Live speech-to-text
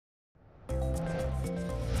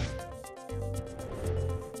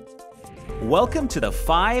Welcome to the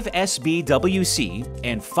 5SBWC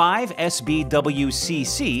and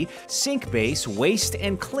 5SBWCC Sink Base Waste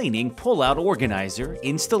and Cleaning Pull-Out Organizer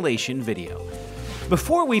installation video.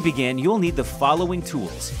 Before we begin, you'll need the following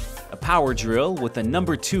tools: a power drill with a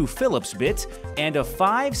number 2 Phillips bit and a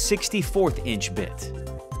 5/64 inch bit,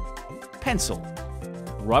 pencil,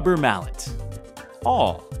 rubber mallet,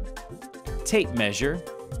 awl, tape measure,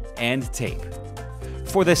 and tape.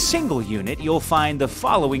 For the single unit, you'll find the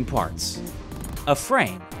following parts: a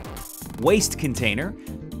frame, waste container,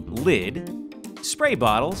 lid, spray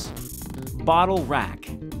bottles, bottle rack,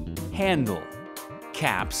 handle,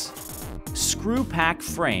 caps, screw pack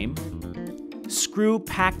frame, screw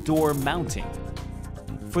pack door mounting.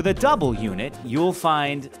 For the double unit, you'll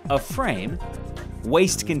find a frame,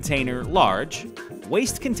 waste container large,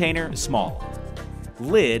 waste container small,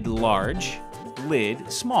 lid large,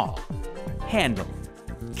 lid small, handle,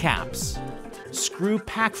 caps, screw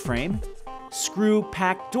pack frame, screw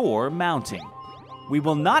pack door mounting. We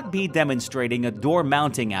will not be demonstrating a door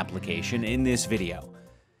mounting application in this video.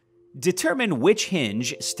 Determine which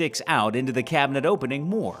hinge sticks out into the cabinet opening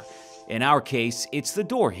more. In our case, it's the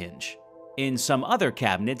door hinge. In some other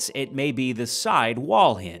cabinets, it may be the side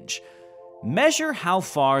wall hinge. Measure how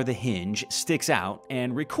far the hinge sticks out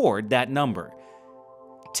and record that number.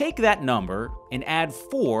 Take that number and add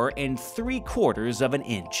 4 3/4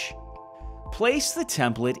 inches. Place the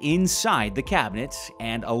template inside the cabinet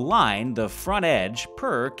and align the front edge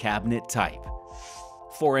per cabinet type.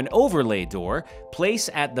 For an overlay door, place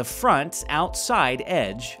at the front outside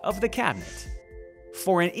edge of the cabinet.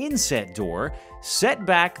 For an inset door, set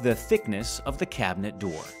back the thickness of the cabinet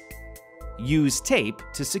door. Use tape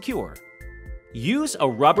to secure. Use a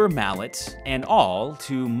rubber mallet and awl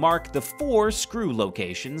to mark the 4 screw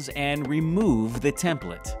locations and remove the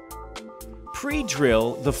template.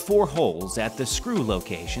 Pre-drill the 4 holes at the screw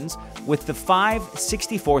locations with the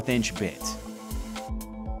 5/64 inch bit.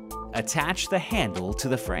 Attach the handle to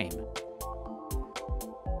the frame.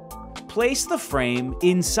 Place the frame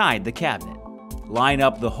inside the cabinet. Line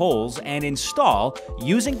up the holes and install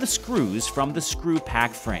using the screws from the screw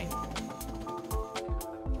pack frame.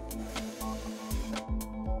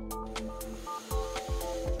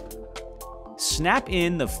 Snap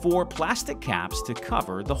in the 4 plastic caps to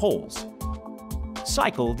cover the holes.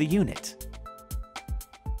 Cycle the unit.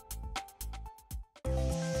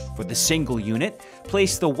 For the single unit,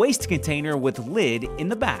 place the waste container with lid in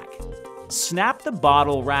the back. Snap the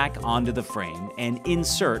bottle rack onto the frame and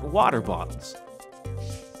insert water bottles.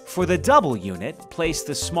 For the double unit, place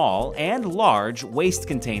the small and large waste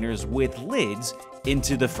containers with lids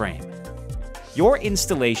into the frame. Your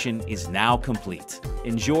installation is now complete.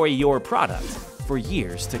 Enjoy your product for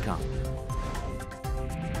years to come.